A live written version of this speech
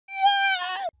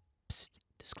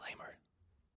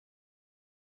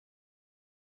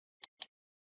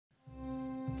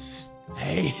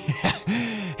Hey,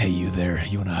 hey, you there?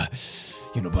 You wanna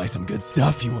buy some good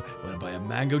stuff? You wanna buy a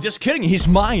mango? Just kidding, he's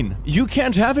mine. You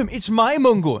can't have him. It's my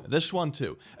mungo. This one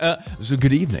too. So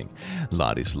good evening,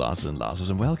 laddies, lasses, and lasses,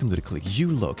 and welcome to the click. You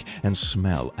look and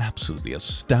smell absolutely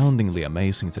astoundingly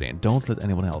amazing today, and don't let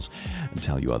anyone else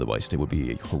tell you otherwise. They would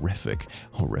be a horrific,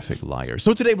 horrific liar.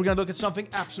 So today we're gonna look at something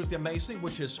absolutely amazing,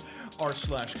 which is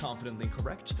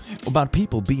r/ConfidentlyIncorrect, about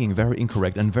people being very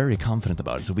incorrect and very confident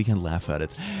about it, so we can laugh at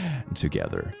it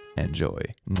together. Enjoy.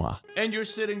 Mwah. And you're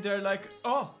sitting there like,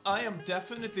 oh, I am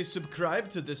definitely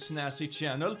subscribed to this snazzy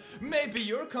channel. Maybe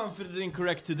you're confidently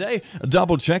incorrect today.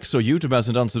 Double check so YouTube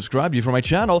hasn't unsubscribed you from my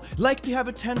channel, like they have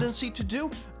a tendency to do.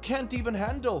 Can't even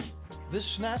handle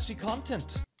this snazzy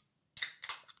content.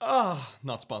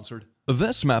 Not sponsored.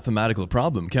 This mathematical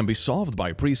problem can be solved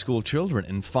by preschool children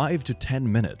in 5 to 10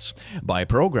 minutes, by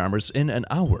programmers in an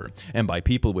hour, and by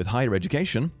people with higher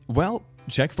education, well,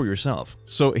 check for yourself.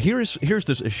 So here's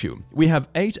this issue. We have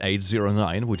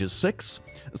 8809, which is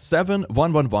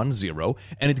 67110,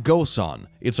 and it goes on.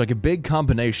 It's like a big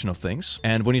combination of things,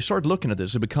 and when you start looking at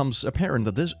this, it becomes apparent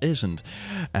that this isn't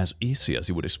as easy as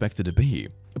you would expect it to be.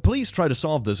 Please try to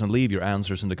solve this and leave your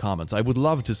answers in the comments. I would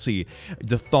love to see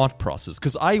the thought process,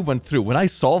 because when I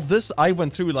solved this, I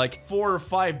went through like 4 or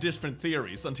 5 different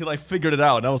theories until I figured it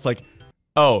out, and I was like,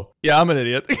 oh, yeah, I'm an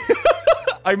idiot.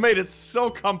 I made it so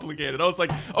complicated. I was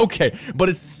like, okay, but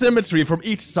it's symmetry from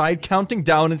each side, counting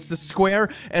down, it's the square,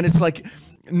 and it's like,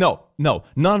 no,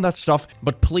 none of that stuff,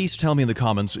 but please tell me in the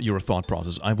comments your thought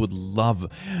process. I would love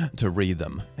to read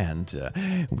them, and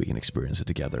we can experience it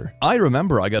together. I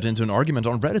remember I got into an argument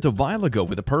on Reddit a while ago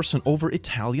with a person over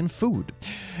Italian food.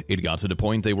 It got to the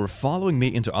point they were following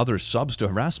me into other subs to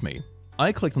harass me.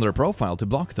 I clicked on their profile to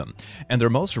block them, and their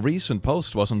most recent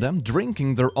post was on them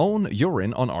drinking their own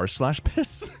urine on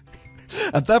r/piss.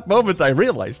 At that moment, I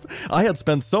realized I had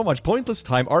spent so much pointless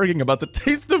time arguing about the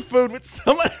taste of food with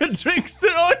someone who drinks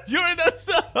their own urine as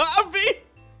a hobby.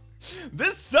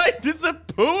 This site is a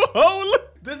poo hole.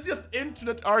 This is just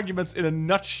internet arguments in a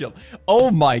nutshell.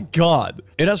 Oh my god.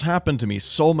 It has happened to me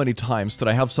so many times that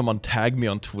I have someone tag me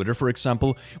on Twitter, for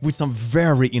example, with some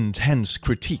very intense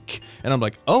critique, and I'm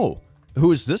like, oh,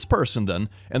 who is this person then?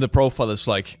 And the profile is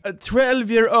like, a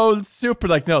 12-year-old super,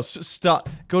 like, no, stop,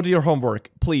 go do your homework,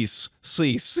 please,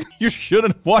 cease. You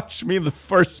shouldn't watch me in the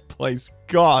first place,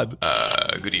 god.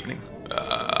 Good evening,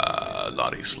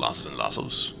 laddies, lasses, and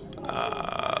lassos.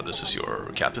 This is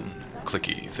your captain,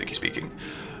 Clicky Thicky speaking.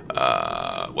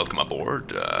 Welcome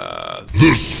aboard,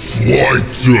 This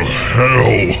flight to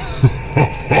hell!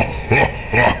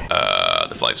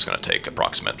 The flight is going to take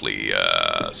approximately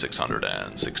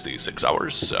 666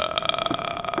 hours,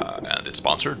 and it's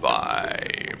sponsored by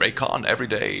Raycon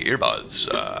Everyday Earbuds.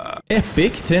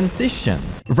 Epic transition.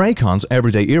 Raycon's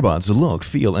Everyday Earbuds look,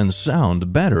 feel, and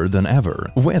sound better than ever.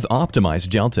 With optimized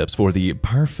gel tips for the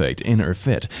perfect inner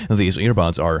fit, these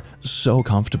earbuds are so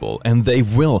comfortable, and they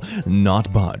will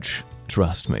not budge.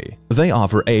 Trust me. They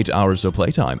offer 8 hours of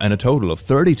playtime and a total of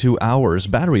 32 hours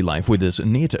battery life with this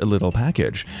neat little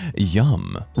package.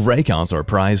 Yum. Raycons are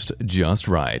priced just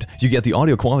right. You get the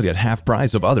audio quality at half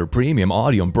price of other premium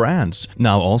audio brands.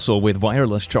 Now also with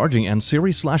wireless charging and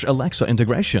Siri/Alexa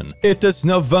integration. It is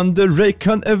no wonder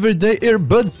Raycon Everyday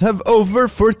Earbuds have over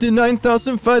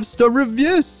 49,000 5-star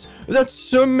reviews. That's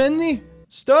so many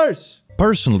stars.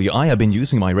 Personally, I have been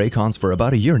using my Raycons for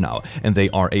about a year now, and they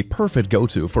are a perfect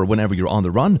go-to for whenever you're on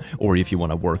the run, or if you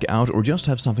want to work out, or just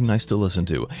have something nice to listen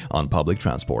to on public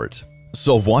transport.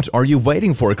 So what are you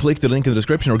waiting for? Click the link in the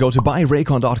description or go to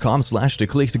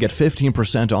buyraycon.com/theclick to get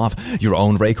 15% off your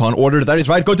own Raycon order. That is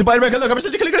right, go to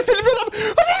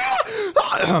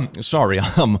buyraycon.com/theclick. Sorry,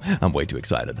 I'm way too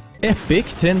excited. Epic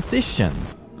transition.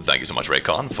 Thank you so much,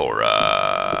 Raycon, for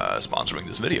sponsoring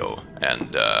this video.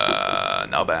 And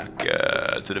now back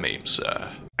to the memes.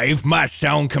 If my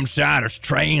son comes out as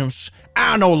trans,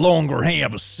 I no longer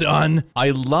have a son. I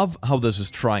love how this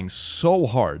is trying so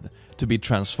hard to be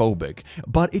transphobic,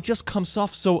 but it just comes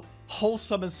off so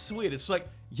wholesome and sweet. It's like,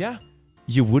 yeah,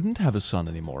 you wouldn't have a son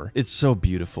anymore. It's so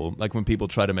beautiful. Like when people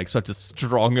try to make such a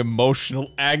strong,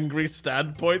 emotional, angry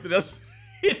standpoint,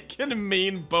 it can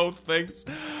mean both things.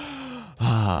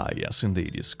 Ah, yes,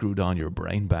 indeed. You screwed on your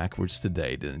brain backwards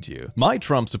today, didn't you? My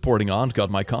Trump-supporting aunt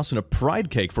got my cousin a pride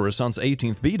cake for her son's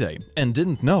 18th b-day and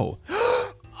didn't know.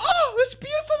 Oh, that's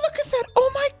beautiful. Look at that.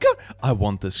 Oh, my God. I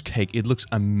want this cake. It looks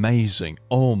amazing.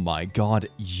 Oh, my God.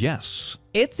 Yes.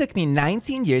 It took me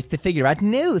 19 years to figure out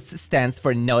news stands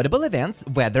for notable events,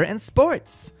 weather, and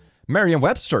sports.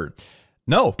 Merriam-Webster.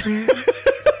 No.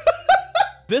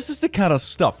 This is the kind of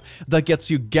stuff that gets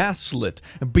you gaslit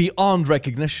beyond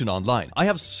recognition online. I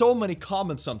have so many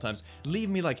comments sometimes leave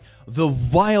me like the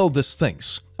wildest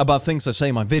things about things I say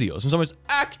in my videos. And someone's,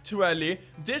 actually,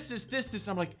 this is this.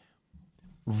 I'm like,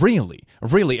 really?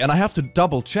 Really? And I have to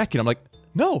double check it. I'm like,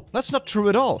 no, that's not true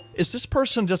at all. Is this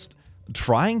person just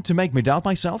trying to make me doubt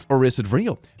myself, or is it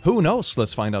real? Who knows?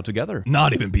 Let's find out together.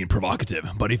 Not even being provocative,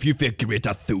 but if you figure it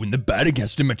out through in the bed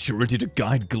against the maturity to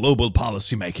guide global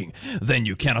policy making, then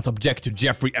you cannot object to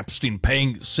Jeffrey Epstein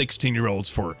paying 16-year-olds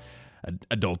for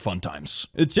adult fun times.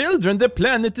 Children, the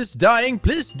planet is dying,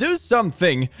 please do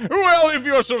something. Well, if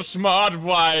you're so smart,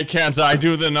 why can't I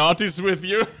do the naughties with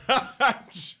you?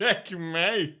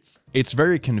 Checkmate. It's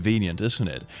very convenient, isn't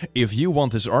it? If you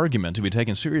want this argument to be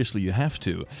taken seriously, you have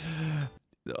to.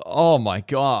 Oh my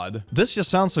god. This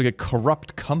just sounds like a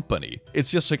corrupt company.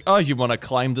 It's just like, oh, you want to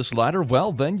climb this ladder?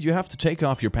 Well, then you have to take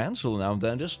off your pencil now and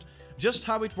then. Just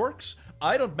how it works.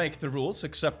 I don't make the rules,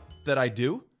 except that I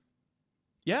do.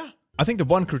 Yeah. I think the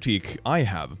one critique I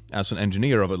have as an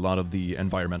engineer of a lot of the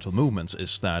environmental movements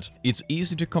is that it's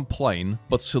easy to complain,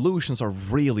 but solutions are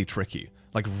really tricky,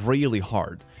 like really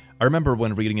hard. I remember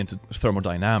when reading into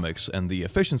thermodynamics and the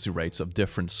efficiency rates of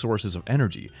different sources of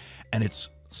energy, and it's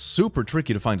super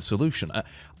tricky to find a solution.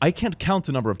 I can't count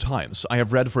the number of times I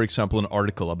have read, for example, an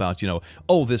article about, you know,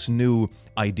 oh, this new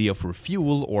idea for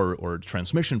fuel or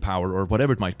transmission power or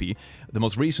whatever it might be. The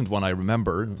most recent one I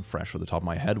remember, fresh off the top of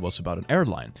my head, was about an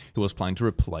airline who was planning to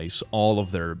replace all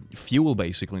of their fuel,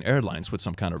 basically, in airlines with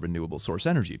some kind of renewable source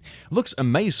energy. Looks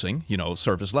amazing, you know,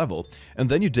 surface level, and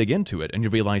then you dig into it and you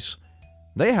realize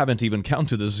they haven't even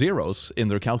counted the zeros in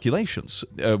their calculations.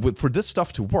 For this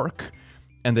stuff to work,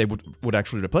 and they would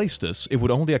actually replace this, it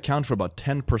would only account for about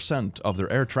 10% of their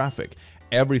air traffic.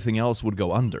 Everything else would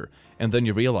go under. And then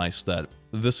you realize that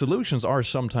the solutions are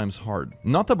sometimes hard.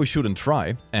 Not that we shouldn't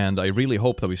try, and I really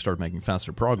hope that we start making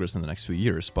faster progress in the next few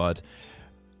years, but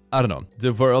I don't know.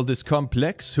 The world is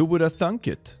complex, who would have thunk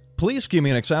it? Please give me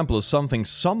an example of something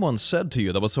someone said to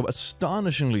you that was so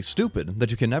astonishingly stupid that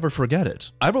you can never forget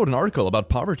it. I wrote an article about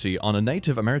poverty on a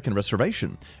Native American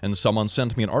reservation, and someone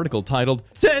sent me an article titled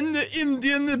 10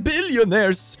 Indian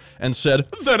Billionaires and said,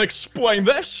 then explain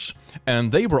this!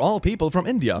 And they were all people from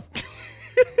India.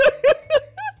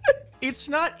 It's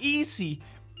not easy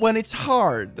when it's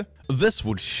hard. This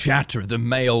would shatter the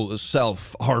male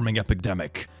self-harming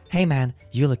epidemic. Hey man,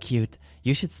 you look cute.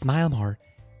 You should smile more.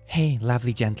 Hey,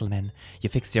 lovely gentleman. You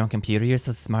fixed your own computer, you're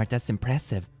so smart, that's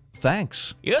impressive.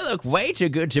 Thanks. You look way too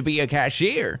good to be a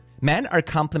cashier. Men are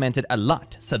complimented a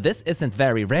lot, so this isn't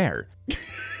very rare.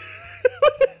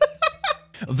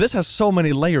 This has so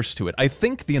many layers to it. I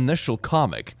think the initial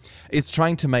comic is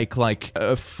trying to make like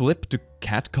a flip to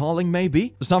catcalling,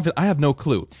 maybe? Something, I have no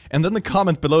clue. And then the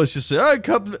comment below is just,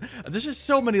 there's just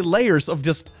so many layers of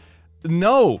just,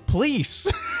 no, please.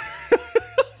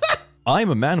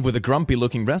 I'm a man with a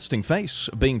grumpy-looking resting face.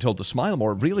 Being told to smile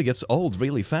more really gets old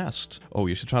really fast. Oh,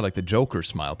 you should try like the Joker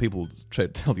smile. People try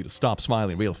to tell you to stop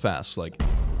smiling real fast, like...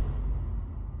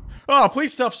 Oh,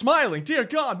 please stop smiling! Dear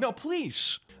God, no,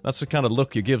 please! That's the kind of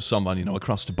look you give someone, you know,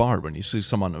 across the bar when you see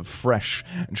someone fresh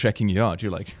checking you out.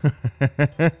 You're like,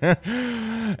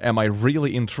 am I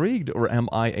really intrigued or am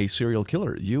I a serial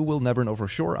killer? You will never know for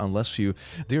sure unless you...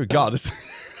 Dear God, this...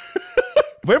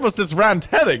 Where was this rant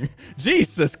heading?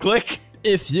 Jesus, click!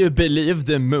 If you believe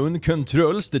the moon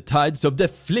controls the tides of the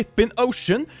flippin'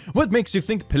 ocean, what makes you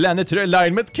think planetary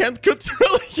alignment can't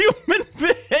control human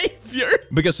behavior?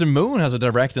 Because the moon has a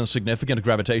direct and significant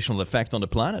gravitational effect on the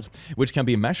planet, which can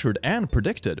be measured and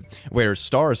predicted, where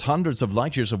stars hundreds of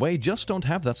light years away just don't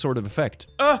have that sort of effect.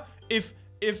 If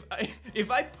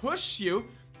I push you,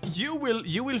 you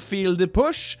will feel the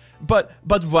push, but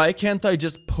why can't I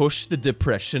just push the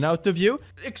depression out of you?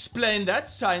 Explain that,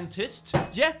 scientist.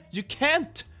 Yeah, you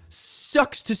can't.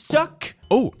 Sucks to suck.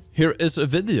 Oh, here is a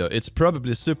video. It's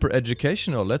probably super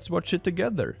educational. Let's watch it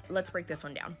together. Let's break this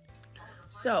one down.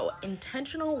 So,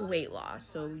 intentional weight loss.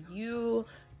 So you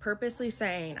purposely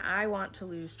saying, I want to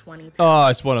lose 20 pounds. Oh,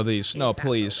 it's one of these. No,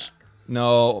 please.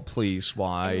 No, please,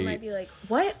 why? And you might be like,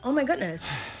 what? Oh my goodness.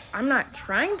 I'm not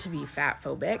trying to be fat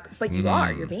phobic, but you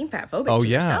are. You're being fat phobic to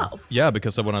yourself. Yeah,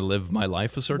 because I want to live my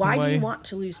life a certain way. Why do you want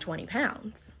to lose 20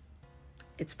 pounds?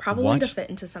 It's probably to fit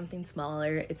into something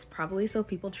smaller. It's probably so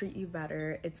people treat you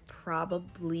better. It's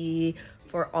probably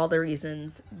for all the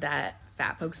reasons that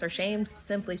fat folks are shamed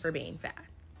simply for being fat.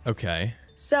 Okay.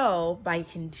 So by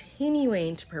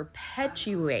continuing to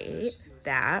perpetuate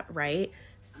that, right,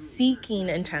 seeking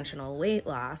intentional weight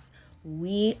loss,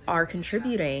 we are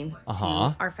contributing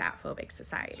to our fat phobic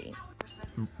society.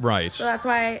 Right. So that's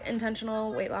why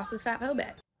intentional weight loss is fat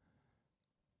phobic.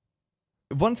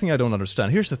 one thing I don't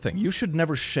understand, here's the thing, you should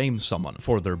never shame someone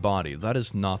for their body. That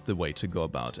is not the way to go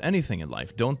about anything in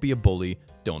life. Don't be a bully,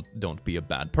 don't be a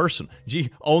bad person.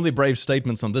 Gee, only brave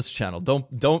statements on this channel.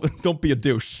 Don't be a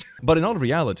douche. But in all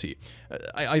reality,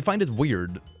 I find it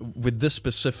weird with this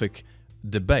specific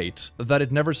debate that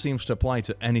it never seems to apply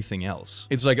to anything else.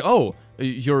 It's like, oh,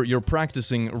 you're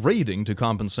practicing reading to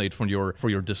compensate for your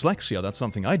dyslexia. That's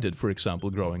something I did, for example,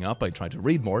 growing up. I tried to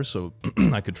read more so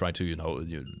I could try to, you know,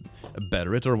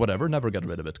 better it or whatever. Never get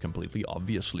rid of it completely,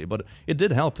 obviously, but it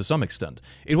did help to some extent.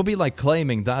 It would be like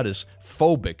claiming that is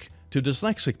phobic to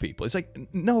dyslexic people. It's like,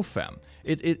 no fam,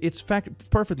 it's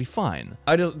perfectly fine.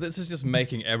 This is just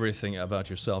making everything about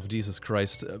yourself. Jesus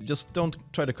Christ, just don't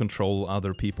try to control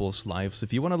other people's lives.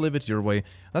 If you want to live it your way,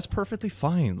 that's perfectly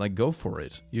fine. Like, go for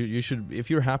it. You should, if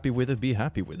you're happy with it, be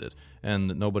happy with it.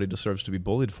 And nobody deserves to be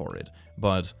bullied for it.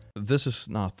 But this is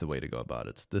not the way to go about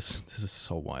it. This is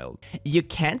so wild. You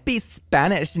can't be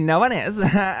Spanish, no one is.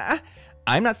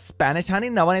 I'm not Spanish,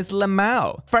 honey, no one is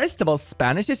Lamau. First of all,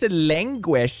 Spanish is a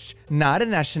language, not a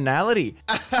nationality.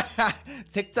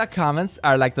 TikTok comments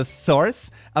are like the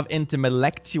source of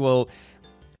intellectual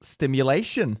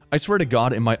stimulation. I swear to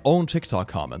God, in my own TikTok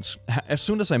comments, as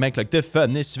soon as I make like the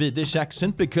funny Swedish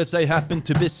accent because I happen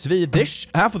to be Swedish,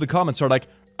 half of the comments are like,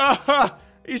 aha!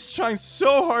 He's trying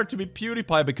so hard to be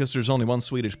PewDiePie because there's only one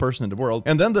Swedish person in the world.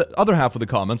 And then the other half of the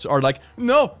comments are like,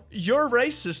 no, you're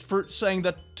racist for saying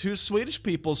that two Swedish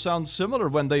people sound similar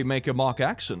when they make a mock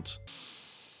accent.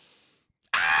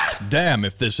 Damn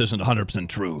if this isn't 100%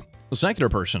 true. A secular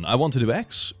person, I want to do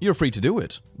X. You're free to do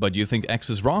it. But you think X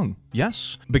is wrong?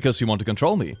 Yes. Because you want to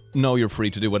control me. No, you're free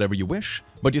to do whatever you wish.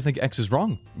 But you think X is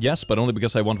wrong? Yes, but only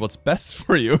because I want what's best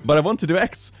for you. But I want to do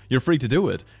X. You're free to do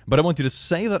it. But I want you to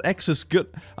say that X is good.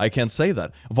 I can't say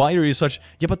that. Why are you such...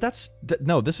 Yeah, but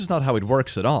no, this is not how it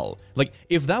works at all. Like,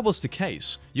 if that was the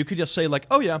case, you could just say like,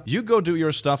 oh yeah, you go do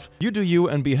your stuff, you do you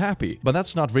and be happy. But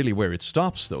that's not really where it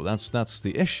stops though. That's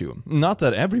the issue. Not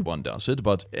that everyone does it,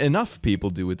 but enough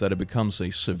people do it that it becomes a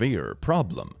severe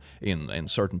problem in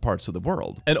certain parts of the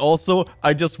world. And also,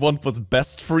 I just want what's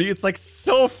best for you. It's like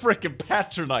so freaking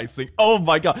patronizing. Oh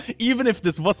my god. Even if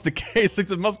this was the case, it's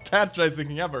the most patronizing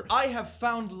thing ever. I have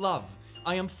found love.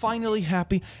 I am finally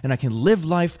happy and I can live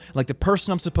life like the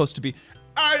person I'm supposed to be.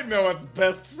 I know what's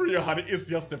best for you, honey. It's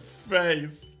just a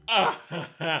face.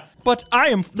 But I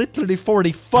am literally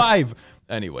 45.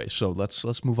 Anyway, so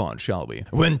let's move on, shall we?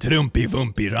 When Trumpy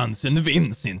Wumpy Ransen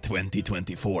wins in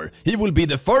 2024, he will be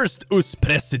the first US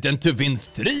president to win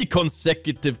 3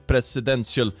 consecutive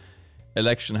presidential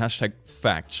election. Hashtag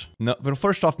fact. No, well,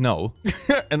 first off, no.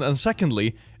 and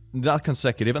secondly, not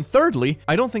consecutive. And thirdly,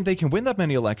 I don't think they can win that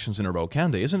many elections in a row,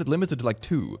 can they? Isn't it limited to like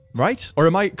 2, right? Or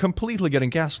am I completely getting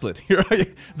gaslit here?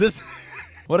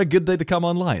 What a good day to come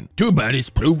online. Too bad it's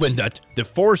proven that the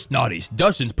forced naughties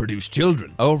doesn't produce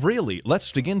children. Oh really? Let's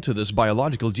dig into this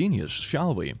biological genius,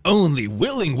 shall we? Only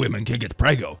willing women can get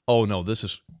preggo. Oh no, this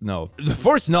is... no. The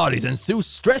forced naughties ensue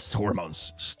stress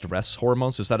hormones. Stress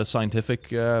hormones? Is that a scientific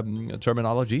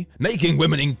terminology? Making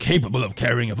women incapable of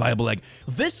carrying a viable egg.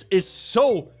 This is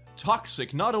so...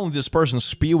 toxic. Not only this person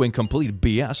spewing complete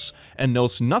BS and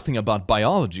knows nothing about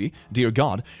biology, dear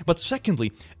God, but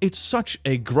secondly, it's such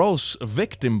a gross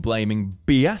victim-blaming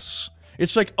BS.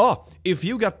 It's like, oh, if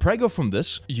you got preggo from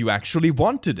this, you actually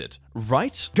wanted it,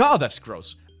 right? God, that's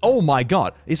gross. Oh my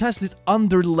God, it has this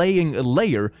underlaying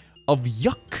layer of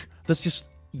yuck that's just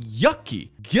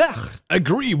yucky. Yuck!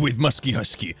 Agree with Musky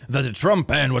Husky that the Trump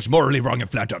ban was morally wrong and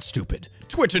flat out stupid.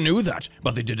 Twitter knew that,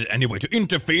 but they did it anyway to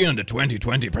interfere in the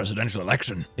 2020 presidential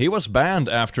election. He was banned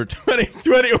after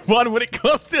 2021 when it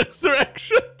caused the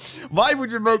insurrection. Why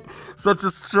would you make such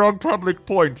a strong public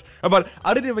point about...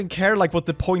 I didn't even care like what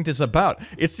the point is about.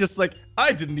 It's just like,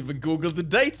 I didn't even Google the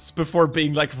dates before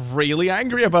being like really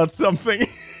angry about something.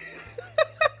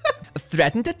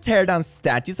 Threaten to tear down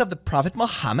statues of the Prophet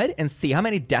Muhammad and see how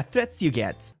many death threats you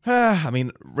get. I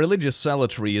mean, religious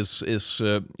zealotry is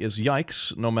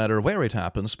yikes, no matter where it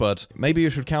happens, but maybe you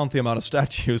should count the amount of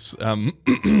statues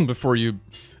before you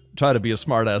try to be a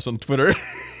smartass on Twitter.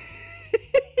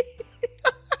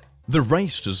 The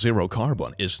race to zero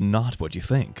carbon is not what you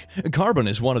think. Carbon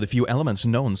is one of the few elements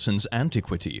known since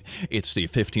antiquity. It's the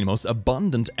 15th most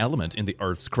abundant element in the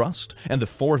Earth's crust, and the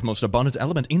 4th most abundant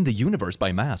element in the universe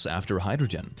by mass after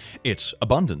hydrogen. Its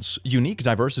abundance, unique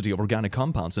diversity of organic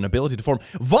compounds, and ability to form...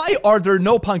 Why are there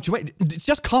no punctuation? It's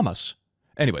just commas.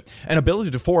 Anyway, an ability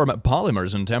to form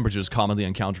polymers in temperatures commonly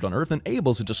encountered on Earth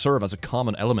enables it to serve as a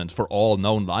common element for all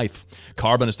known life.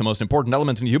 Carbon is the most important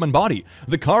element in the human body.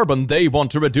 The carbon they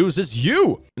want to reduce is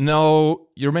you! No,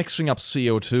 you're mixing up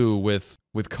CO2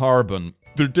 with carbon.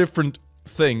 They're different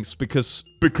things because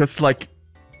like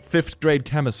 5th grade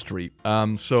chemistry.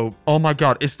 So, oh my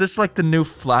god, is this like the new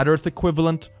flat earth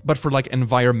equivalent, but for like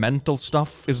environmental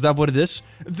stuff? Is that what it is?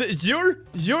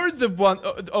 You're the one,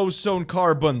 ozone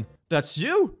carbon. That's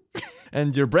you?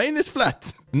 And your brain is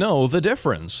flat. No, the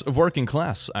difference. Working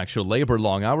class, actual labor,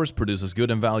 long hours, produces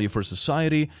good and value for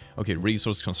society. Okay,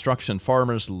 resource construction,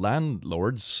 farmers,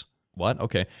 landlords. What?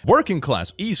 Okay. Working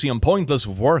class, easy and pointless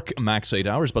work, max 8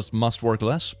 hours, but must work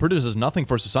less, produces nothing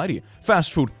for society.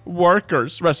 Fast food,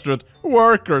 workers, restaurant,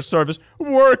 workers, service,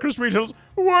 workers, retailers,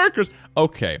 workers.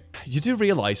 Okay, you do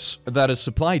realize that a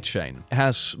supply chain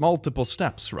has multiple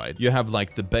steps, right? You have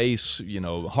like the base, you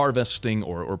know, harvesting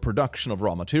or production of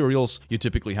raw materials. You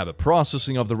typically have a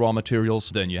processing of the raw materials.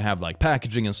 Then you have like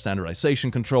packaging and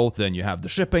standardization control. Then you have the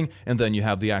shipping, and then you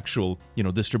have the actual, you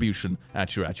know, distribution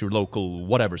at your local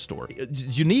whatever store.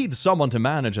 You need someone to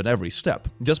manage at every step.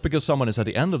 Just because someone is at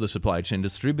the end of the supply chain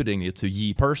distributing it to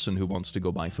ye person who wants to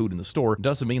go buy food in the store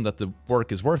doesn't mean that the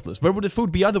work is worthless. Where would the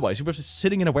food be otherwise? You would be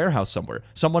sitting in a warehouse somewhere.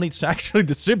 Someone needs to actually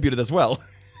distribute it as well.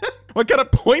 What kind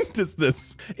of point is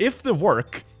this? If the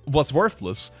work was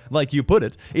worthless, like you put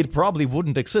it, it probably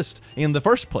wouldn't exist in the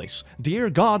first place.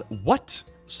 Dear God, what?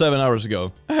 7 hours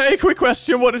ago. Hey, quick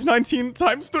question. What is 19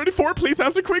 times 34? Please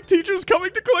answer quick. Teacher's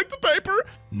coming to collect the paper.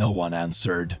 No one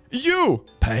answered. You.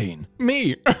 Pain.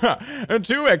 Me.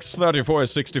 2x 34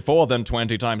 is 64, then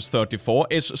 20 times 34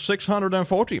 is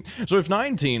 640. So if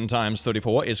 19 times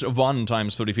 34 is 1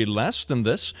 times 30 feet less than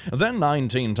this, then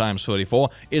 19 times 34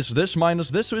 is this minus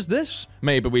this is this.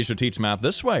 Maybe we should teach math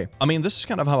this way. I mean, this is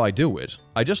kind of how I do it.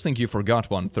 I just think you forgot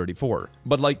 134.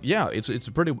 But like, yeah, it's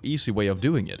a pretty easy way of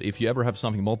doing it. If you ever have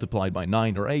something multiplied by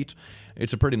 9 or 8,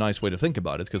 it's a pretty nice way to think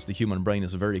about it, because the human brain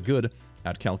is very good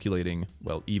at calculating,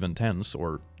 well, even tens,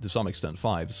 or to some extent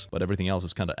 5s, but everything else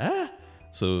is kind of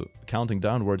So counting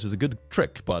downwards is a good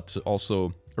trick, but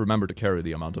also remember to carry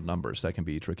the amount of numbers. That can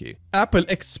be tricky. Apple,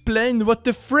 explain what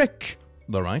the frick!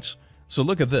 Alright, so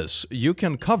look at this. You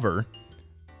can cover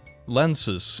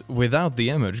lenses without the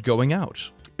image going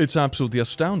out. It's absolutely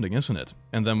astounding, isn't it?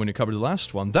 And then when you cover the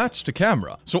last one, that's the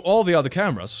camera. So all the other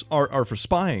cameras are for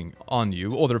spying on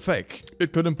you, or they're fake.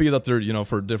 It couldn't be that they're, you know,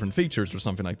 for different features or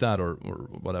something like that, or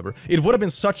whatever. It would have been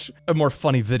such a more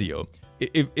funny video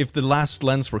if the last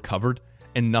lens were covered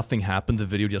and nothing happened, the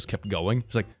video just kept going.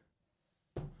 It's like,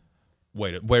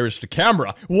 wait, where is the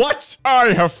camera? What?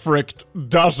 I have fricked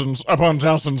dozens upon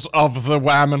dozens of the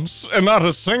whammons, and not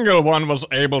a single one was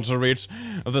able to reach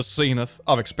the zenith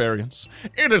of experience.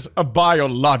 It is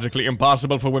biologically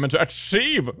impossible for women to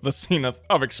achieve the zenith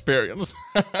of experience.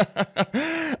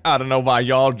 I don't know why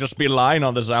y'all just be lying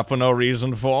on this app for no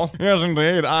reason for. Yes,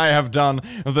 indeed, I have done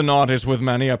the naughties with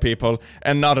many a people,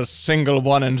 and not a single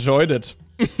one enjoyed it.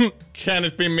 Can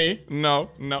it be me?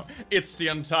 No, no. It's the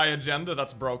entire agenda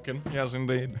that's broken. Yes,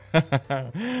 indeed.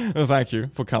 Thank you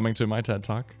for coming to my TED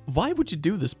Talk. Why would you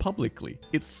do this publicly?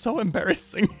 It's so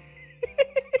embarrassing.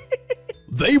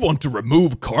 They want to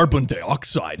remove carbon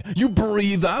dioxide. You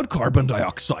breathe out carbon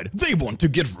dioxide. They want to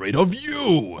get rid of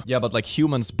you. Yeah, but like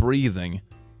humans breathing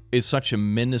is such a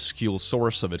minuscule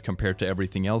source of it compared to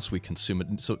everything else we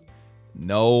consume. So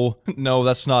no,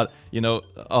 that's not, you know,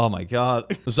 oh my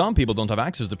god. Some people don't have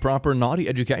access to proper naughty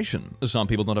education. Some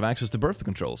people don't have access to birth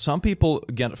control. Some people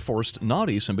get forced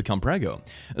naughties and become preggo.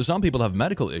 Some people have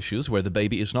medical issues where the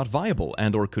baby is not viable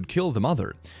and or could kill the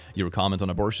mother. Your comment on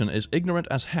abortion is ignorant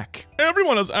as heck.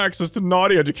 Everyone has access to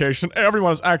naughty education.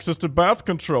 Everyone has access to birth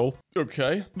control.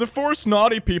 Okay. The forced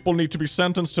naughty people need to be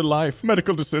sentenced to life.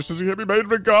 Medical decisions can be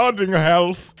made regarding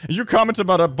health. Your comment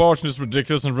about abortion is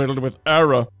ridiculous and riddled with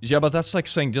error. Yeah, but that's like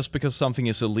saying just because something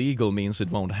is illegal means it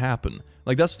won't happen.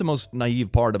 Like, that's the most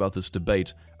naive part about this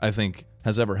debate, I think,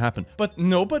 has ever happened. But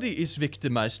nobody is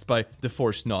victimized by the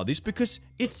forced naughties because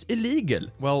it's illegal.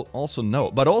 Well, also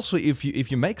no. But also, if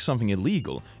you make something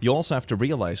illegal, you also have to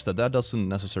realize that that doesn't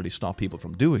necessarily stop people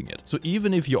from doing it. So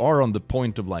even if you are on the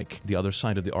point of, like, the other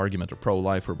side of the argument or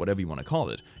pro-life or whatever you want to call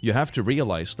it, you have to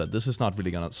realize that this is not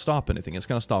really gonna stop anything. It's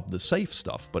gonna stop the safe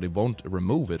stuff, but it won't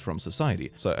remove it from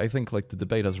society. So I think, like, the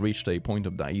debate has reached a point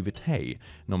of naivete,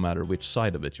 no matter which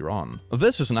side of it you're on.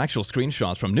 This is an actual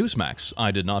screenshot from Newsmax.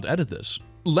 I did not edit this.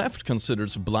 Left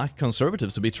considers black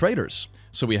conservatives to be traitors.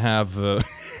 So we have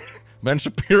Ben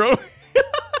Shapiro.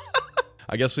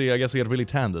 I guess he got really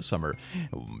tan this summer.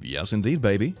 Yes, indeed,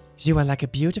 baby. You are like a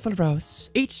beautiful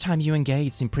rose. Each time you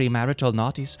engage in premarital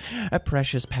naughties, a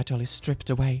precious petal is stripped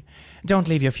away. Don't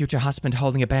leave your future husband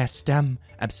holding a bare stem.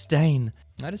 Abstain.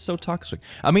 That is so toxic.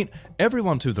 I mean,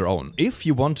 everyone to their own. If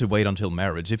you want to wait until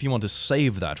marriage, if you want to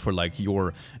save that for like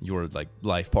your like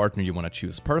life partner you want to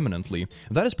choose permanently,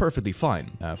 that is perfectly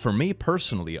fine. For me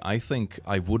personally, I think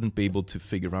I wouldn't be able to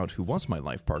figure out who was my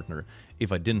life partner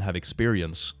if I didn't have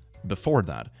experience before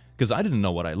that. Because I didn't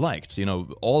know what I liked. You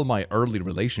know, all my early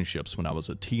relationships when I was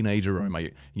a teenager or in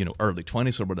my, you know, early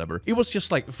 20s or whatever, it was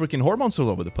just like freaking hormones all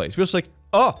over the place. It was like,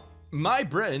 oh, my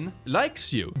brain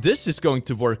likes you. This is going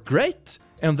to work great.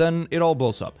 And then it all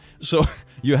blows up. So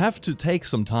you have to take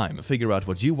some time, figure out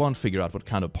what you want, figure out what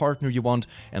kind of partner you want,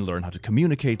 and learn how to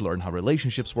communicate, learn how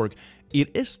relationships work.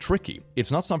 It is tricky.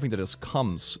 It's not something that just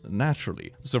comes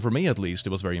naturally. So for me, at least, it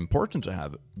was very important to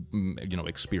have, you know,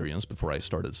 experience before I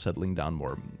started settling down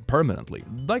more permanently.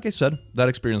 Like I said, that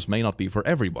experience may not be for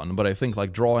everyone, but I think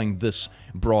like drawing this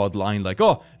broad line like,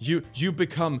 oh, you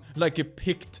become like a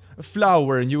picked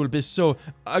flower and you will be so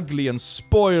ugly and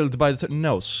spoiled by the...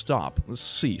 No, stop.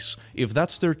 Cease. If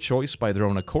that's their choice by their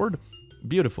own accord,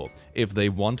 beautiful. If they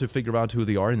want to figure out who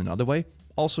they are in another way,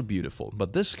 also beautiful.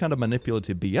 But this kind of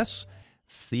manipulative BS,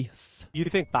 cease. You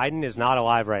think Biden is not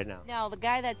alive right now? No, the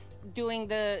guy that's doing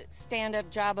the stand-up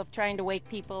job of trying to wake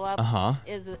people up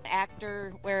is an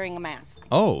actor wearing a mask.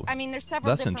 Oh, I mean, there's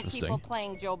several different people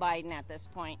playing Joe Biden at this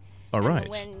point. All right.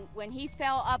 When he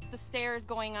fell up the stairs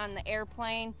going on the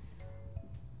airplane,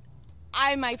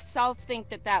 I myself think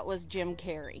that was Jim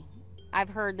Carrey. I've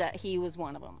heard that he was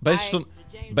one of them. Based on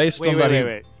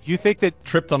wait. You think that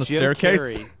tripped on a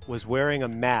staircase? Jim Carrey was wearing a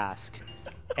mask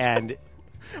and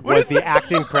was the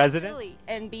acting president?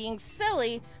 And being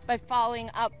silly by falling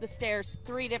up the stairs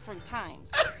 3 different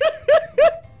times.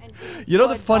 You know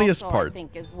the funniest also, part? I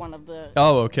think is one of the...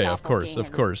 Oh, okay, of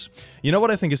course. You know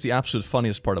what I think is the absolute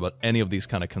funniest part about any of these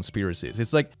kind of conspiracies?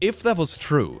 It's like, if that was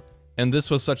true, and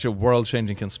this was such a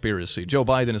world-changing conspiracy, Joe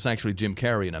Biden is actually Jim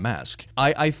Carrey in a mask,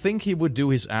 I think he would do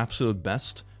his absolute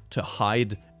best to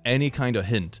hide any kind of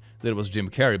hint that it was Jim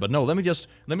Carrey. But no, let me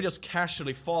just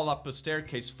casually fall up a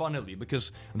staircase funnily,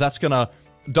 because that's gonna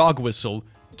dog whistle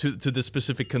to the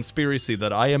specific conspiracy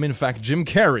that I am in fact Jim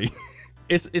Carrey.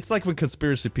 It's like when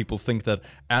conspiracy people think that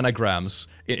anagrams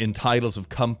in titles of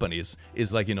companies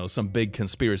is like, you know, some big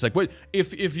conspiracy. Like, wait,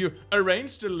 if you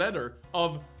arrange the letter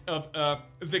of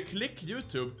the click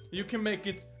YouTube, you can make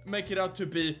it out to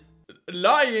be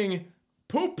lying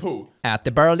poo-poo. At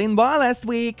the Berlin Wall last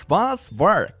week was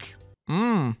work.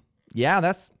 Yeah,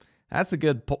 that's a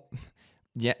good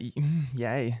Yeah,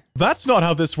 yay. That's not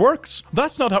how this works.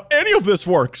 That's not how any of this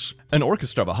works. An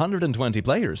orchestra of 120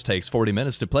 players takes 40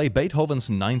 minutes to play Beethoven's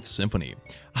 9th Symphony.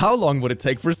 How long would it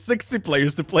take for 60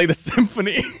 players to play the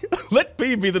symphony? Let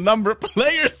P be the number of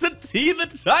players and T the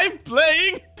time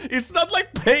playing. It's not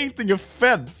like painting a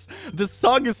fence. The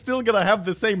song is still gonna have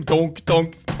the same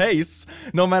donk-donk pace,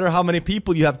 no matter how many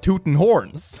people you have tooting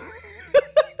horns.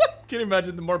 Can you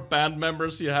imagine the more band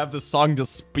members you have, the song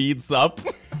just speeds up?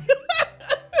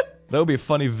 That would be a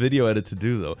funny video edit to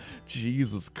do, though.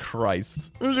 Jesus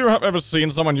Christ. Have you ever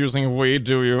seen someone using weed,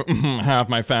 do you? Half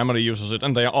my family uses it,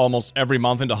 and they are almost every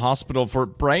month in the hospital for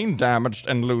brain damage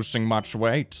and losing much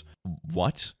weight.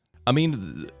 What? I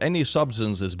mean, any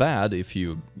substance is bad if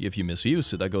you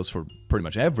misuse it. That goes for pretty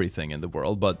much everything in the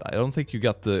world, but I don't think you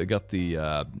got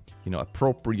the you know,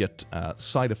 appropriate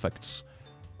side effects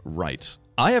right.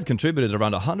 I have contributed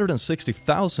around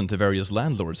 160,000 to various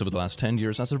landlords over the last 10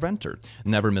 years as a renter.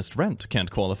 Never missed rent,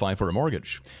 can't qualify for a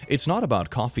mortgage. It's not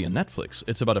about coffee and Netflix,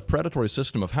 it's about a predatory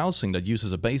system of housing that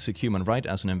uses a basic human right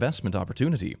as an investment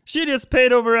opportunity. She just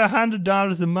paid over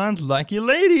 $100 a month, lucky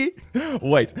lady!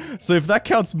 Wait, so if that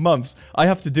counts months, I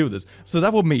have to do this. So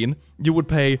that would mean you would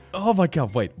pay... Oh my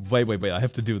god, wait, I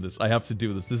have to do this.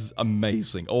 This is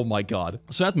amazing, oh my god.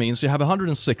 So that means you have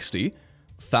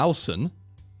 160,000...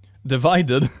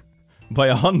 divided by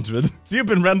 100. So you've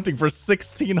been renting for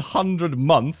 1,600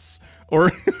 months,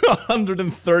 or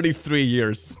 133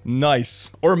 years.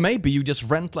 Nice. Or maybe you just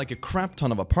rent like a crap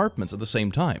ton of apartments at the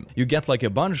same time. You get like a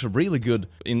bunch of really good,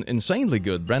 insanely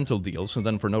good rental deals, and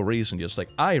then for no reason just like,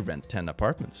 I rent 10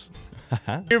 apartments.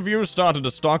 If you started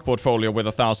a stock portfolio with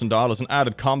 $1,000 and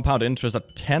added compound interest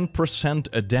at 10%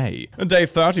 a day. Day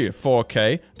 30,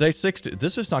 4K. Day 60,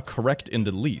 this is not correct in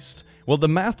the least. Well, the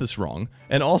math is wrong,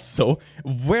 and also,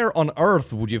 where on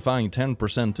earth would you find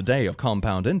 10% a day of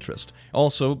compound interest?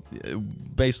 Also,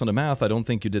 based on the math, I don't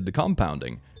think you did the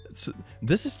compounding.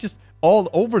 This is just all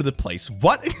over the place.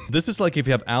 What? This is like if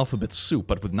you have alphabet soup,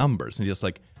 but with numbers, and just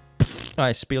like,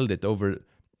 I spilled it over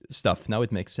stuff. Now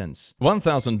it makes sense.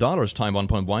 $1,000 times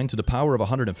 1.1 to the power of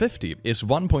 150 is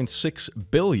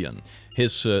 1.6 billion.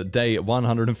 His day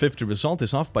 150 result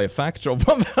is off by a factor of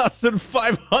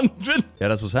 1,500. Yeah,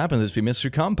 that's what's happened if you miss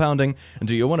your compounding. And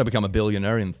do you want to become a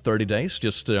billionaire in 30 days?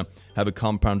 Just have a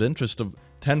compound interest of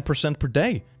 10% per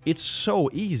day. It's so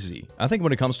easy. I think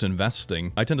when it comes to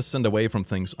investing, I tend to stand away from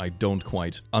things I don't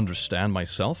quite understand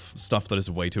myself. Stuff that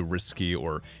is way too risky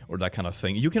or that kind of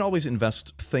thing. You can always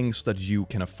invest things that you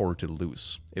can afford to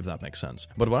lose, if that makes sense.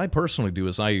 But what I personally do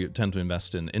is I tend to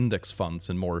invest in index funds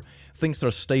and more things that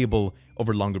are stable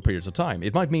over longer periods of time.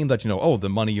 It might mean that, you know, oh, the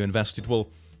money you invested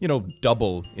will, you know,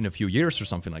 double in a few years or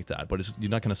something like that. But you're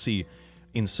not going to see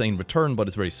insane return, but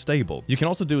it's very stable. You can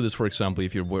also do this, for example,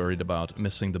 if you're worried about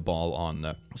missing the ball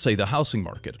on, say, the housing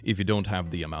market. If you don't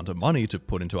have the amount of money to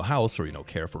put into a house or, you know,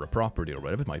 care for a property or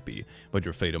whatever it might be, but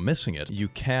you're afraid of missing it, you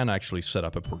can actually set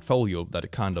up a portfolio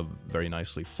that kind of very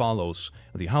nicely follows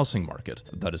the housing market.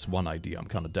 That is one idea I'm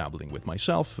kind of dabbling with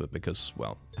myself because,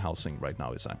 well, housing right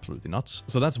now is absolutely nuts.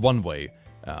 So that's one way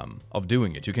of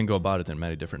doing it. You can go about it in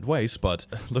many different ways, but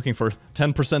looking for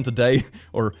 10% a day,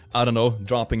 or I don't know,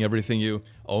 dropping everything you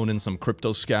own in some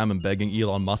crypto scam and begging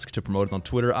Elon Musk to promote it on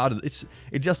Twitter,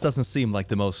 it just doesn't seem like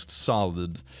the most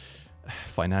solid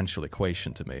financial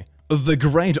equation to me. The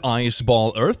Great Ice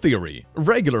Ball Earth Theory.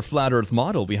 Regular flat Earth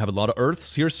model. We have a lot of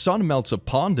Earths here. Sun melts a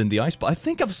pond in the ice ball. I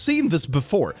think I've seen this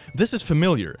before. This is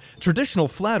familiar. Traditional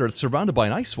flat Earth surrounded by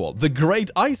an ice wall. The Great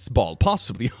Ice Ball,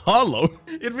 possibly hollow.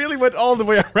 It really went all the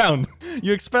way around.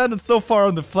 You expanded so far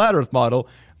on the flat Earth model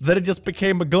that it just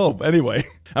became a globe. Anyway,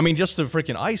 I mean, just a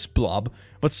freaking ice blob,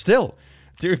 but still,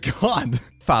 dear God.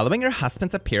 Following her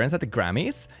husband's appearance at the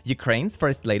Grammys, Ukraine's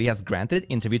first lady has granted an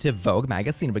interview to Vogue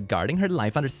magazine regarding her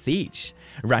life under siege.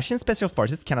 Russian special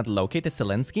forces cannot locate the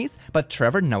Zelenskys, but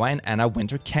Trevor Noah and Anna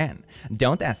Wintour can.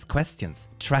 Don't ask questions,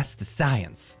 trust the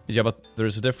science. Yeah, but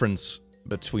there's a difference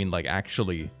between, like,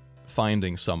 actually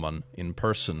finding someone in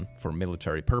person for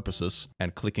military purposes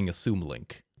and clicking a Zoom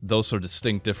link. Those are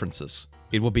distinct differences.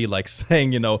 It would be like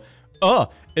saying, you know,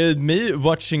 me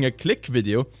watching a click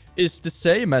video is the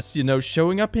same as, you know,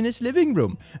 showing up in his living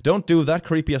room. Don't do that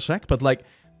creepy as heck, but like,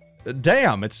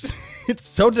 damn, it's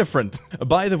so different.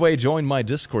 By the way, join my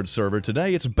Discord server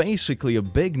today. It's basically a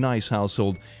big, nice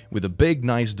household with a big,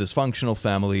 nice, dysfunctional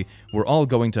family. We're all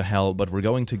going to hell, but we're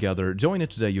going together. Join it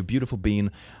today, you beautiful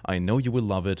bean. I know you will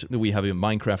love it. We have a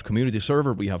Minecraft community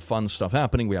server. We have fun stuff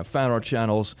happening. We have fan art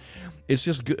channels. It's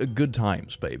just good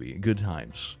times, baby. Good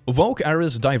times. Woke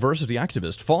era's diversity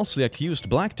activist falsely accused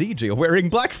black DJ of wearing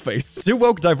blackface. Two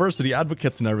woke diversity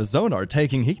advocates in Arizona are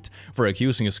taking heat for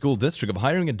accusing a school district of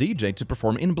hiring a DJ to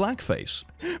perform in blackface.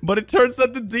 But it turns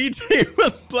out the DJ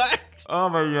was black. Oh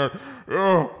my God.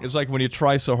 Oh. It's like when you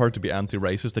try so hard to be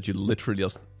anti-racist that you literally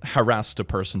just harassed a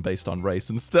person based on race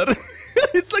instead.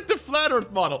 It's like the flat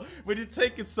Earth model. When you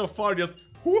take it so far, just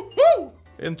woohoo!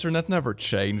 Internet never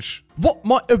change. What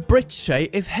might a Brit say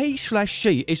if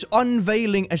he/she is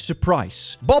unveiling a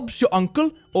surprise? Bob's your uncle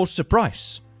or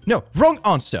surprise? No, wrong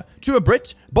answer. To a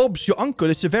Brit, Bob's your uncle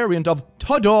is a variant of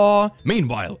ta-da.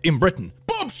 Meanwhile, in Britain,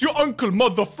 Bob's your uncle,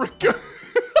 motherfricker.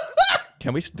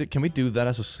 Can we do that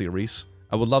as a series?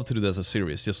 I would love to do that as a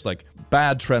series, just like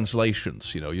bad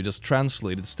translations, you know, you just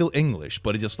translate it, still English,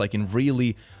 but it's just like in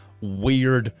really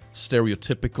weird,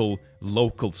 stereotypical,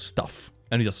 local stuff.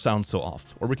 And it just sounds so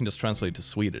off. Or we can just translate it to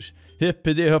Swedish.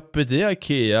 Hippity hoppity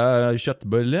Ikea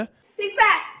köttbulle. Think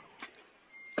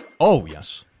fast. Oh,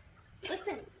 yes.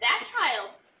 Listen, that child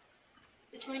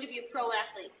is going to be a pro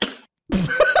athlete.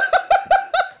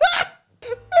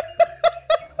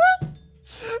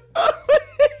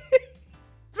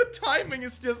 The timing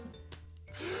is just...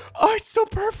 Oh, it's so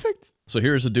perfect. So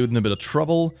here's a dude in a bit of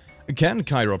trouble. Can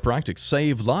chiropractic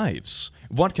save lives?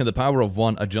 What can the power of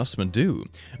one adjustment do?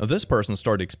 This person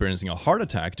started experiencing a heart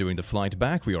attack during the flight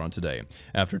back we are on today.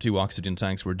 After 2 oxygen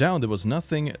tanks were down, there was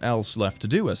nothing else left to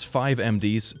do as 5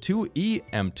 MDs, 2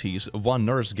 EMTs, 1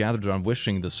 nurse gathered around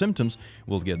wishing the symptoms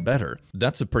will get better.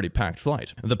 That's a pretty packed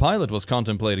flight. The pilot was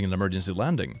contemplating an emergency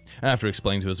landing. After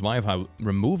explaining to his wife how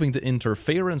removing the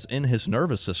interference in his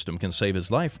nervous system can save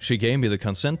his life, she gave me the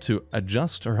consent to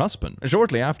adjust her husband.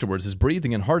 Shortly afterwards, his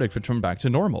breathing and heartache returned back to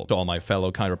normal. To all my fellow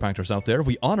chiropractors out there,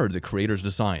 we honor the creator's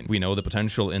design. We know the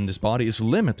potential in this body is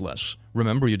limitless.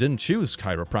 Remember, you didn't choose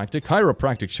chiropractic.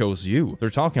 Chiropractic chose you.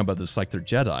 They're talking about this like they're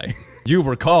Jedi. You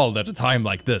were called at a time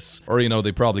like this. Or, you know,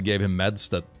 they probably gave him meds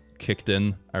that kicked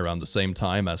in around the same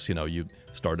time as, you know, you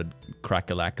started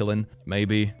crack-a-lack-a-lin.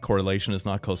 Maybe correlation is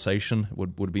not causation,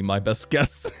 would be my best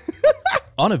guess.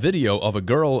 On a video of a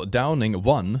girl downing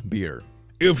 1 beer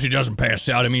If she doesn't pass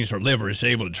out, it means her liver is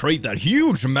able to treat that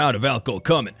huge amount of alcohol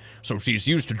coming, so she's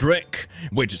used to drink,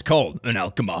 which is called an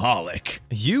alcoholic.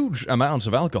 Huge amounts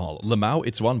of alcohol. Lemao,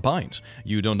 it's 1 pint.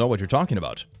 You don't know what you're talking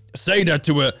about. Say that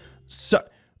to a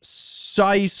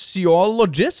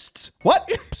psychologist? What?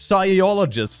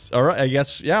 Psychologist. Alright, I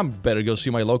guess, yeah, I better go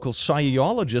see my local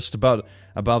psychologist about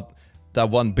that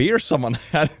one beer someone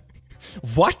had.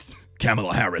 What?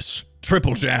 Kamala Harris,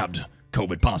 triple jabbed,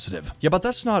 COVID positive. Yeah, but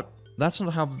that's not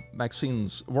how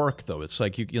vaccines work, though. It's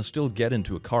like you can still get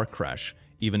into a car crash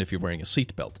even if you're wearing a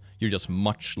seatbelt. You're just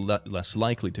much less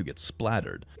likely to get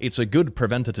splattered. It's a good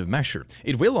preventative measure.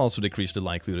 It will also decrease the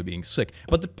likelihood of being sick.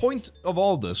 But the point of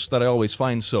all this that I always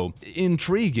find so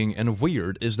intriguing and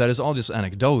weird is that it's all just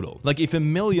anecdotal. Like, if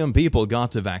 1 million people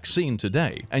got the vaccine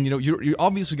today, and you know, you're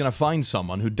obviously gonna find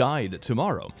someone who died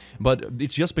tomorrow, but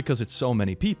it's just because it's so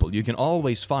many people. You can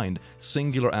always find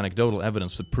singular anecdotal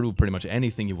evidence to prove pretty much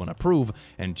anything you want to prove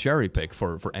and cherry pick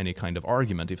for any kind of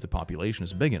argument if the population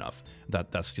is big enough.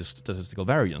 That's just statistical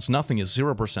variance. Nothing is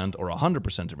 0% or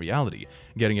 100% in reality.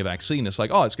 Getting a vaccine is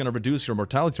like, oh, it's gonna reduce your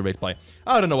mortality rate by,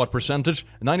 I don't know what percentage,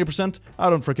 90%? I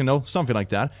don't freaking know, something like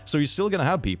that. So you're still gonna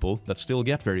have people that still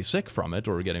get very sick from it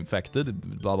or get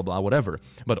infected, blah, blah, blah, whatever.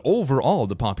 But overall,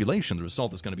 the population, the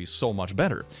result is gonna be so much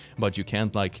better. But you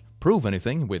can't, like, prove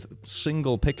anything with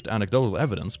single-picked anecdotal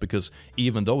evidence, because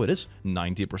even though it is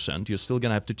 90%, you're still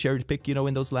gonna have to cherry-pick, you know,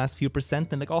 in those last few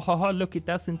percent and like, oh, haha, look, it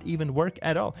doesn't even work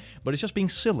at all. But it's just being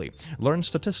silly. Learn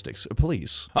statistics,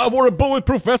 please. I wore a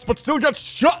bulletproof vest but still got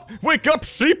shot! Wake up,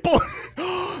 sheeple!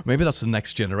 Maybe that's the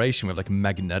next generation with, like,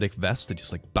 magnetic vests that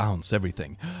just, like, bounce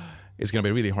everything. It's gonna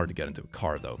be really hard to get into a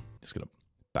car, though. It's gonna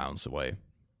bounce away.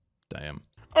 Damn.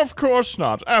 Of course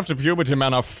not. After puberty,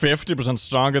 men are 50%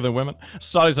 stronger than women.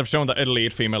 Studies have shown that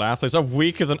elite female athletes are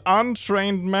weaker than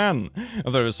untrained men.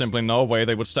 There is simply no way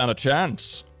they would stand a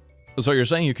chance. So you're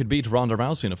saying you could beat Ronda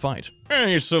Rousey in a fight?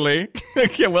 Easily.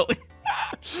 Okay, well...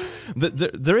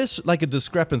 there is, like, a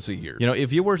discrepancy here. You know,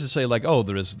 if you were to say, like, oh,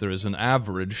 there is an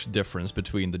average difference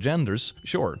between the genders,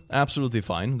 sure, absolutely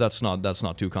fine. That's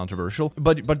not too controversial.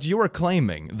 But you are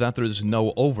claiming that there is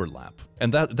no overlap,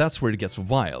 and that's where it gets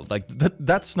wild. Like,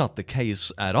 that's not the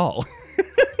case at all.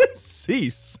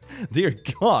 Cease. Dear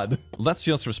God. Let's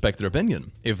just respect their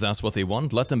opinion. If that's what they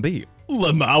want, let them be.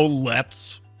 Lemao,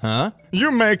 let's. Huh?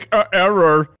 You make an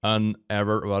error. An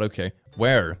error? What? Okay.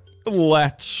 Where?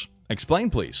 Let's. Explain,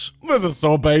 please. This is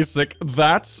so basic.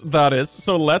 That is.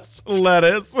 So let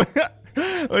us.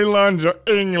 I learned your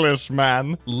English,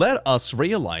 man. Let us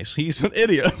realize he's an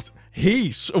idiot.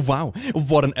 Wow,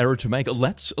 what an error to make.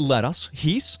 Let us,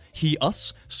 he,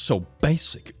 us. So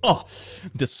basic. Oh,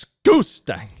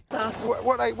 disgusting.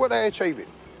 What are they achieving?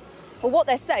 Well, what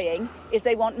they're saying is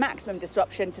they want maximum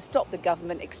disruption to stop the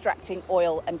government extracting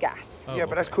oil and gas. Oh, yeah,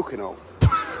 but that's cooking oil.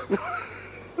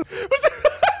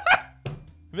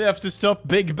 We have to stop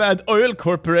big bad oil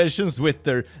corporations with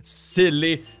their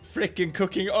silly freaking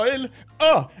cooking oil.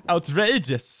 Oh,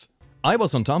 outrageous. I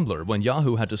was on Tumblr when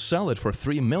Yahoo had to sell it for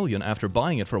 $3 million after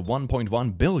buying it for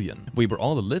 $1.1 billion. We were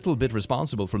all a little bit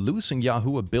responsible for losing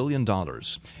Yahoo $1 billion.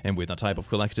 And with that type of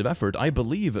collective effort, I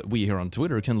believe we here on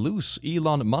Twitter can lose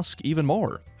Elon Musk even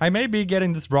more. I may be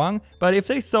getting this wrong, but if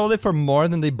they sold it for more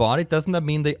than they bought it, doesn't that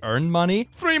mean they earned money?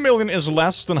 $3 million is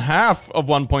less than half of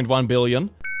 $1.1 billion.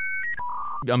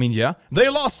 I mean, yeah. They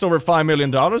lost over $5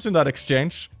 million in that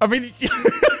exchange. I mean...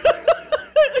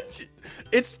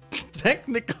 It's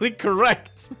technically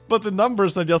correct, but the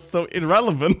numbers are just so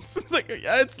irrelevant. It's like,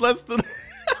 yeah, it's less than...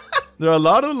 There are a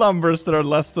lot of numbers that are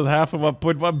less than half of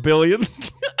 1.1 billion.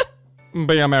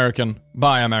 Be American.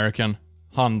 Buy American.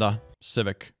 Honda.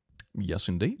 Civic. Yes,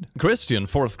 indeed. Christian,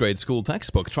 4th grade school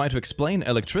textbook, tried to explain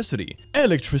electricity.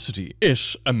 Electricity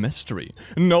is a mystery.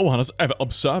 No one has ever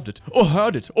observed it, or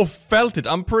heard it, or felt it.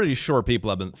 I'm pretty sure people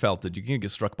haven't felt it. You can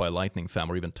get struck by a lightning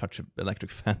fam or even touch an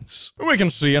electric fence. We can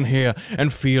see and hear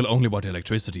and feel only what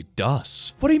electricity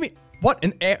does. What do you mean? What?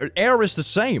 An air is the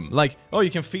same. Like, oh,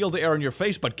 you can feel the air in your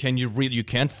face, but can you really? You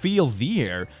can't feel the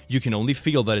air. You can only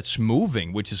feel that it's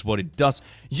moving, which is what it does.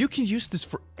 You can use this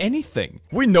for anything.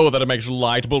 We know that it makes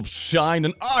light bulbs shine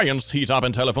and irons heat up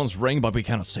and telephones ring, but we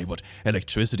cannot say what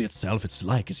electricity itself is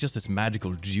like. It's just this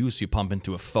magical juice you pump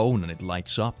into a phone and it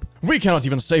lights up. We cannot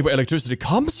even say where electricity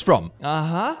comes from.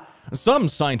 Uh-huh. Some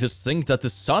scientists think that the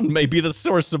sun may be the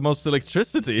source of most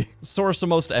electricity. Source of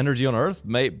most energy on Earth?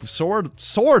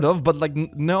 Sort of, but like,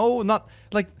 no, not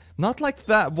like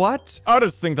that. What?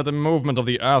 Others think that the movement of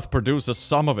the Earth produces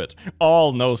some of it.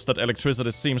 All knows that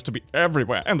electricity seems to be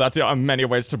everywhere, and that there are many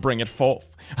ways to bring it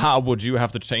forth. How would you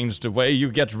have to change the way you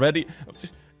get ready?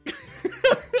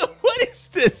 What is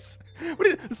this? What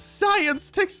is science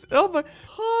text? Oh my...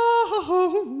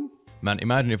 Man,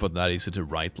 imagine if it was that easy to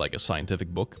write like a scientific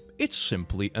book. It's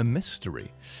simply a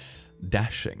mystery.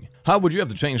 Dashing. How would you have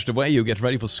to change the way you get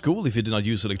ready for school if you did not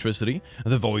use electricity?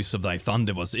 The voice of thy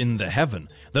thunder was in the heaven.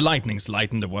 The lightnings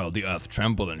lightened the world, the earth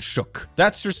trembled and shook.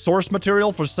 That's your source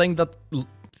material for saying that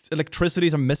electricity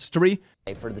is a mystery?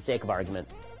 For the sake of argument,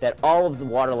 that all of the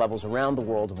water levels around the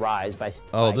world rise by...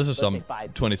 Oh, this is some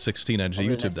 2016 edgy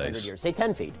YouTube days. Years. Say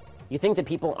 10 feet. You think that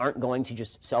people aren't going to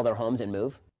just sell their homes and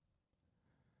move?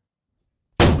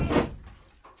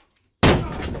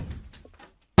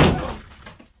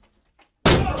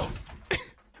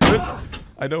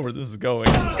 I know where this is going.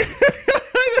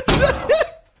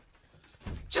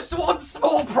 Just one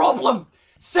small problem.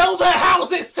 Sell their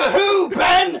houses to who,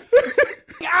 Ben?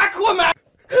 Aquaman!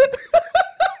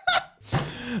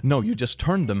 No, you just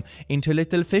turn them into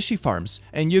little fishy farms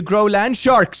and you grow land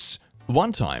sharks.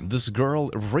 One time, this girl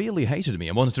really hated me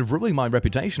and wanted to ruin my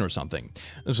reputation or something.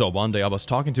 So one day I was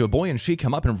talking to a boy and she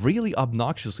came up and really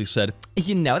obnoxiously said,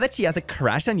 "You know that she has a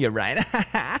crush on you, right?"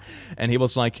 And he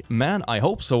was like, "Man, I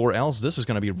hope so, or else this is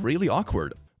gonna be really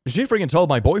awkward." She freaking told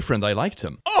my boyfriend I liked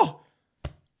him. Oh!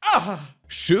 Ah!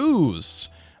 Shoes!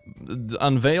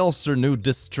 Unveils their new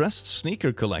distressed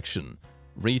sneaker collection.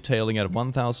 Retailing at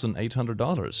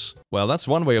 $1,800. Well, that's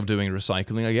one way of doing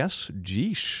recycling, I guess.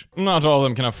 Jeesh. Not all of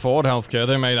them can afford healthcare.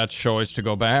 They made that choice to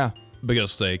go bare.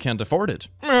 Because they can't afford it.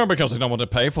 Because they don't want to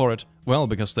pay for it. Well,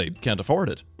 because they can't afford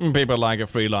it. People like a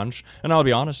free lunch. And I'll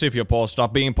be honest, if you're poor,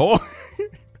 stop being poor.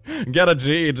 Get a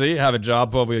GED, have a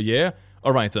job over a year.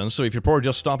 Alright then, so if you're poor,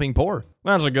 just stop being poor.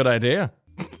 That's a good idea.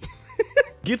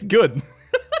 Get good.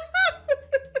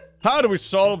 How do we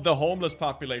solve the homeless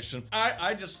population?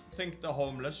 I just think the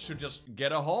homeless should just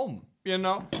get a home. You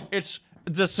know?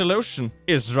 The solution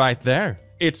is right there.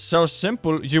 It's so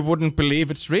simple, you wouldn't believe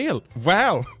it's real.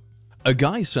 Wow. A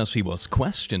guy says he was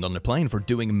questioned on the plane for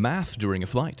doing math during a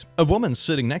flight. A woman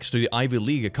sitting next to the Ivy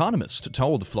League economist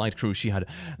told the flight crew she had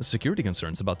security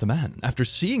concerns about the man after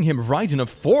seeing him write in a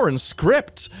foreign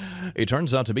script. It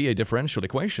turns out to be a differential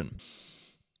equation.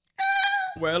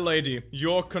 Well, lady,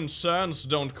 your concerns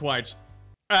don't quite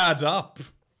add up.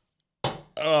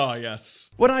 Oh,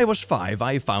 yes. When I was 5,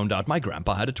 I found out my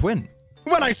grandpa had a twin.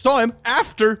 When I saw him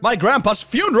after my grandpa's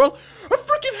funeral, a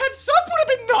freaking heads up would have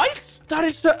been nice. That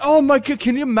is so, oh my god,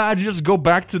 can you imagine just go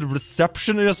back to the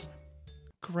reception and just...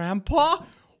 Grandpa?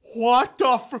 What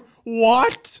the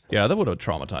what? Yeah, that would have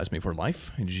traumatized me for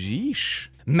life. Jeesh.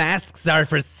 Masks are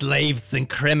for slaves and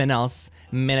criminals.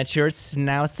 Miniature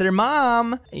schnauzer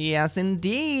mom. Yes,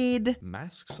 indeed.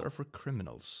 Masks are for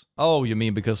criminals. Oh, you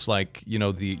mean because, like, you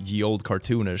know, the ye old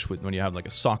cartoonish with when you have like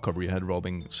a sock over your head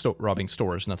robbing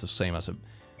stores, and that's the same as a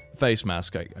face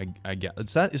mask. I get.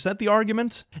 Is that the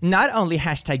argument? Not only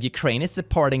hashtag Ukraine is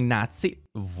supporting Nazi.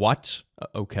 What?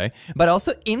 Okay. But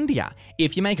also India.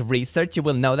 If you make research, you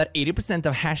will know that 80%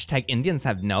 of hashtag Indians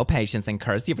have no patience and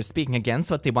curse you for speaking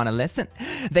against what they want to listen.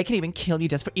 They can even kill you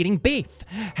just for eating beef.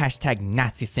 Hashtag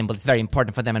Nazi symbol is very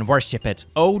important for them and worship it.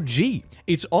 Oh gee,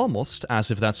 it's almost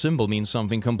as if that symbol means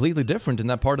something completely different in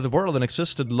that part of the world and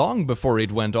existed long before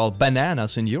it went all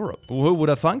bananas in Europe. Who would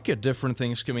have thunk it? Different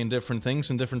things can mean different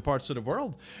things in different parts of the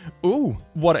world. Ooh,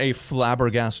 what a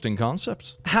flabbergasting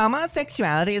concept.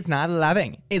 Homosexuality is not loving.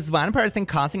 Is one person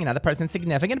causing another person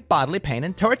significant bodily pain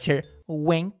and torture?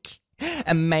 Wink.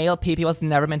 A male pee-pee was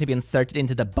never meant to be inserted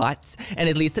into the butt, and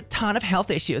it leads to a ton of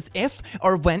health issues if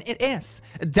or when it is.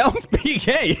 Don't be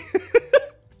gay.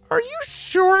 Are you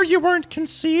sure you weren't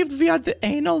conceived via the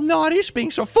anal noddies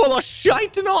being so full of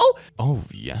shite and all? Oh,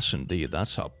 yes, indeed.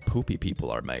 That's how poopy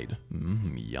people are made.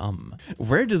 Yum.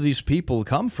 Where do these people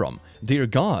come from? Dear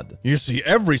God. You see,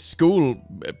 every school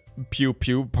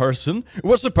pew-pew person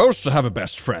was supposed to have a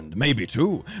best friend, maybe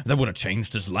two, that would have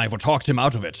changed his life or talked him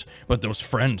out of it. But those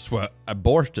friends were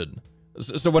aborted.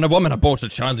 So when a woman aborts a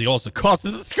child, he also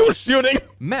causes a school shooting.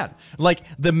 Man, like,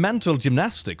 the mental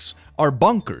gymnastics are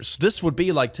bonkers. This would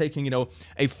be like taking, you know,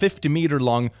 a 50-meter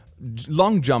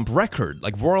long jump record,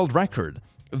 like world record.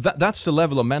 That's the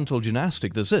level of mental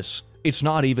gymnastic this is. It's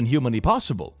not even humanly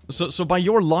possible. So by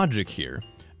your logic here,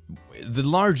 the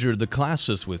larger the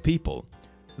classes with people,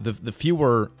 the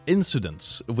fewer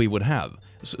incidents we would have.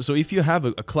 So if you have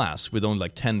a class with only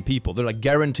like 10 people, they're like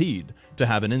guaranteed to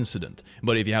have an incident.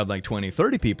 But if you have like 20,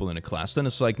 30 people in a class, then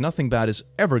it's like nothing bad is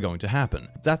ever going to happen.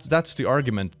 That's the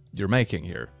argument you're making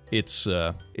here. It's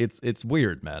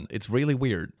weird, man. It's really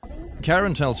weird.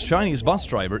 Karen tells Chinese bus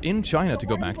driver in China to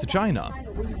go back to China.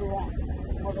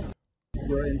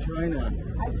 You're in China.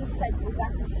 I just said we're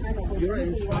back to China. You're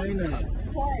in China.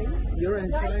 Sorry. You're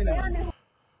in China.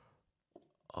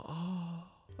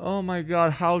 Oh my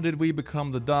god, how did we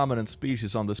become the dominant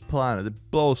species on this planet? It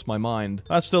blows my mind.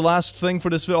 That's the last thing for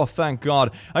this video. Oh, thank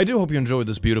god. I do hope you enjoyed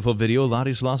this beautiful video.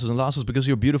 Laddies, lasses, and lasses, because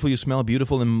you're beautiful, you smell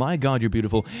beautiful, and my god, you're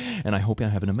beautiful. And I hope you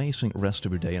have an amazing rest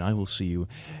of your day, and I will see you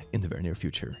in the very near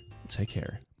future. Take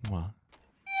care. Mwah.